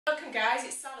Welcome guys,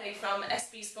 it's Sally from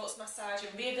SB Sports Massage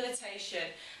and Rehabilitation.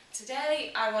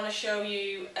 Today I want to show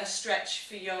you a stretch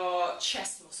for your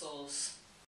chest muscles.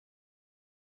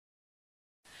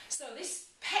 So this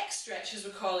pec stretch, as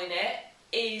we're calling it,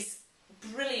 is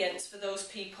brilliant for those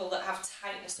people that have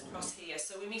tightness across here.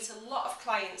 So we meet a lot of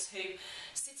clients who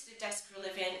sit at a desk for a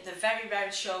living, they're very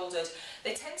round shouldered.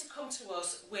 They tend to come to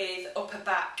us with upper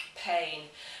back pain,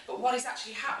 but what is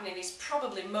actually happening is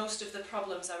probably most of the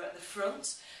problems are at the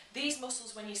front. These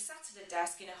muscles, when you sat at a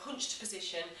desk in a hunched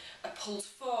position, are pulled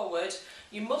forward.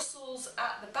 Your muscles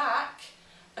at the back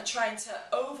are trying to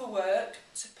overwork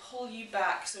to pull you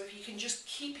back. So if you can just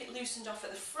keep it loosened off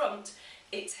at the front,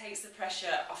 it takes the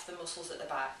pressure off the muscles at the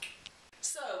back.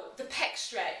 So the pec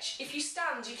stretch, if you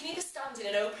stand, you can either stand in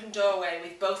an open doorway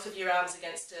with both of your arms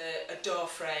against a door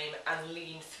frame and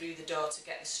lean through the door to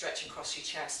get the stretch across your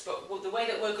chest. But the way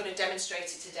that we're going to demonstrate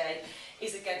it today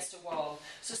is against a wall.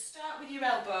 So start with your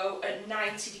elbow at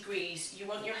 90 degrees. You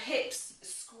want your hips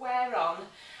square on,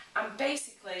 and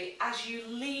basically as you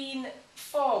lean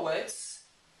forwards,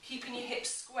 keeping your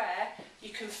hips square, you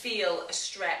can feel a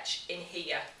stretch in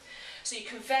here. So you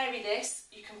can vary this.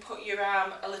 You can put your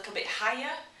arm a little bit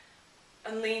higher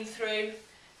and lean through.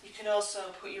 You can also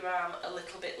put your arm a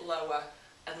little bit lower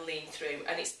and lean through,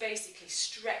 and it's basically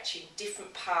stretching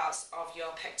different parts of your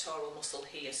pectoral muscle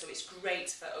here, so it's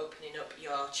great for opening up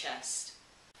your chest.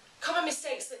 Common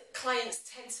mistakes that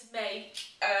clients tend to make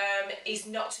is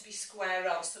not to be square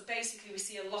on. So basically we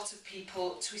see a lot of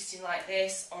people twisting like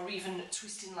this or even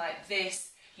twisting like this.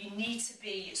 You need to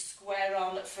be square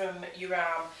on from your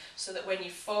arm so that when you're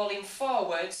falling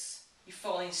forwards, you're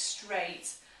falling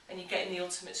straight and you're getting the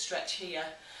ultimate stretch here.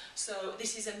 So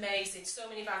this is amazing. So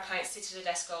many of our clients sit at a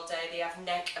desk all day, they have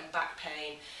neck and back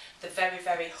pain, they're very,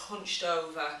 very hunched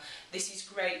over. This is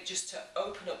great just to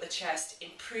open up the chest,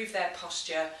 improve their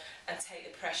posture and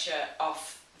take the pressure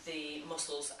off the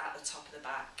muscles at the top of the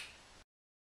back.